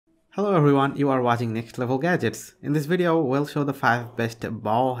Hello everyone, you are watching Next Level Gadgets. In this video, we'll show the 5 best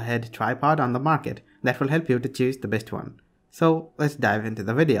ball head tripod on the market that will help you to choose the best one. So let's dive into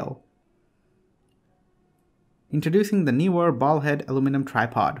the video. Introducing the newer ball head aluminum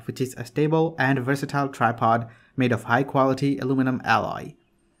tripod, which is a stable and versatile tripod made of high quality aluminum alloy.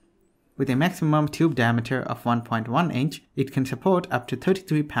 With a maximum tube diameter of 1.1 inch, it can support up to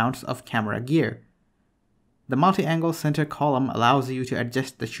 33 pounds of camera gear. The multi-angle center column allows you to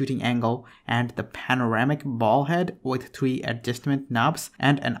adjust the shooting angle, and the panoramic ball head with 3 adjustment knobs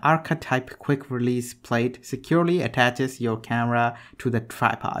and an Arca-type quick-release plate securely attaches your camera to the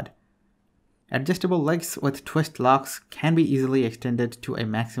tripod. Adjustable legs with twist locks can be easily extended to a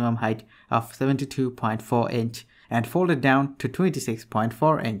maximum height of 72.4 inch and folded down to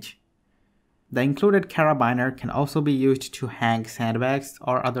 26.4 inch. The included carabiner can also be used to hang sandbags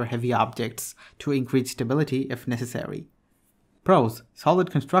or other heavy objects to increase stability if necessary. Pros: solid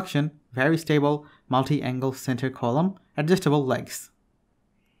construction, very stable, multi-angle center column, adjustable legs.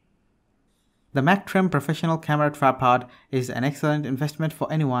 The Mac-Trim Professional Camera Tripod is an excellent investment for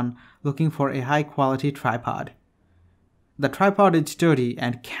anyone looking for a high-quality tripod. The tripod is sturdy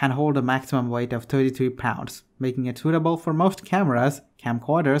and can hold a maximum weight of 33 pounds, making it suitable for most cameras,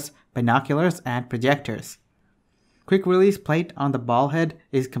 camcorders, binoculars, and projectors. Quick release plate on the ball head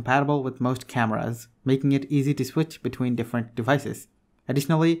is compatible with most cameras, making it easy to switch between different devices.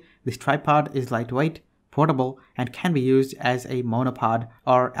 Additionally, this tripod is lightweight, portable, and can be used as a monopod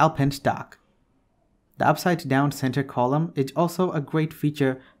or alpenstock. The upside-down center column is also a great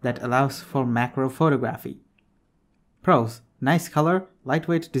feature that allows for macro photography. Pros: nice color,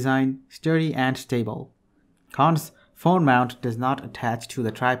 lightweight design, sturdy and stable. Cons: phone mount does not attach to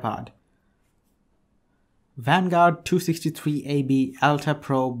the tripod. Vanguard 263AB Ultra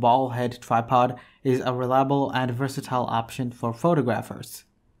Pro Ball Head Tripod is a reliable and versatile option for photographers.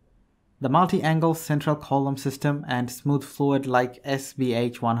 The multi-angle central column system and smooth fluid-like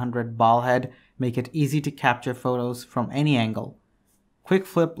SBH100 ball head make it easy to capture photos from any angle. Quick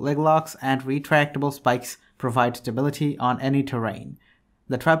flip leg locks and retractable spikes provide stability on any terrain.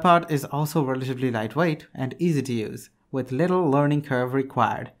 The tripod is also relatively lightweight and easy to use, with little learning curve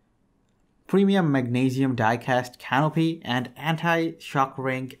required. Premium magnesium die-cast canopy and anti-shock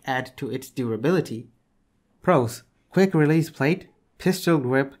ring add to its durability. Pros: quick release plate, pistol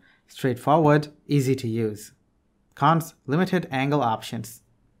grip, straightforward, easy to use. Cons: limited angle options.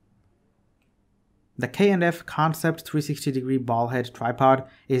 The K&F Concept 360-degree ball head tripod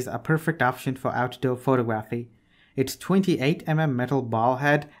is a perfect option for outdoor photography. Its 28mm metal ball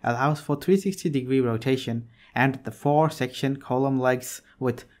head allows for 360-degree rotation, and the 4-section column legs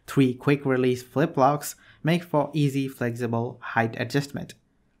with 3 quick-release flip locks make for easy, flexible height adjustment.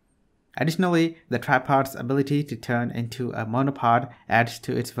 Additionally, the tripod's ability to turn into a monopod adds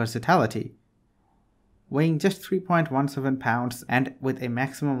to its versatility. Weighing just 3.17 pounds and with a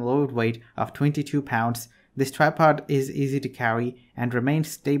maximum load weight of 22 pounds, this tripod is easy to carry and remains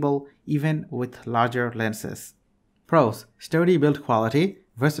stable even with larger lenses. Pros: sturdy build quality,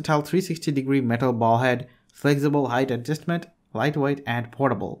 versatile 360-degree metal ball head, flexible height adjustment, lightweight and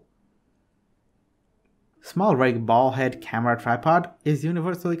portable. Small rig ball head camera tripod is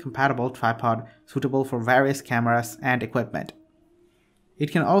universally compatible tripod suitable for various cameras and equipment.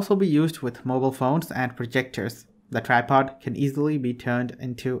 It can also be used with mobile phones and projectors. The tripod can easily be turned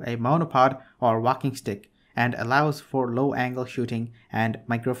into a monopod or walking stick and allows for low-angle shooting and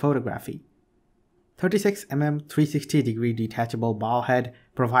microphotography. 36mm 360-degree detachable ball head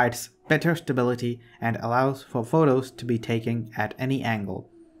provides better stability and allows for photos to be taken at any angle.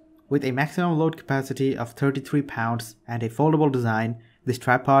 With a maximum load capacity of 33 pounds and a foldable design, this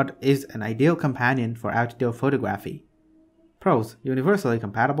tripod is an ideal companion for outdoor photography. Pros: universally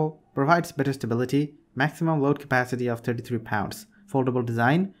compatible, provides better stability, maximum load capacity of 33 pounds, foldable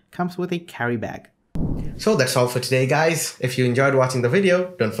design, comes with a carry bag. So that's all for today, guys. If you enjoyed watching the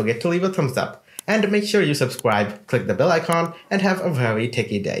video, don't forget to leave a thumbs up. And make sure you subscribe, click the bell icon, and have a very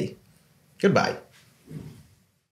techy day. Goodbye.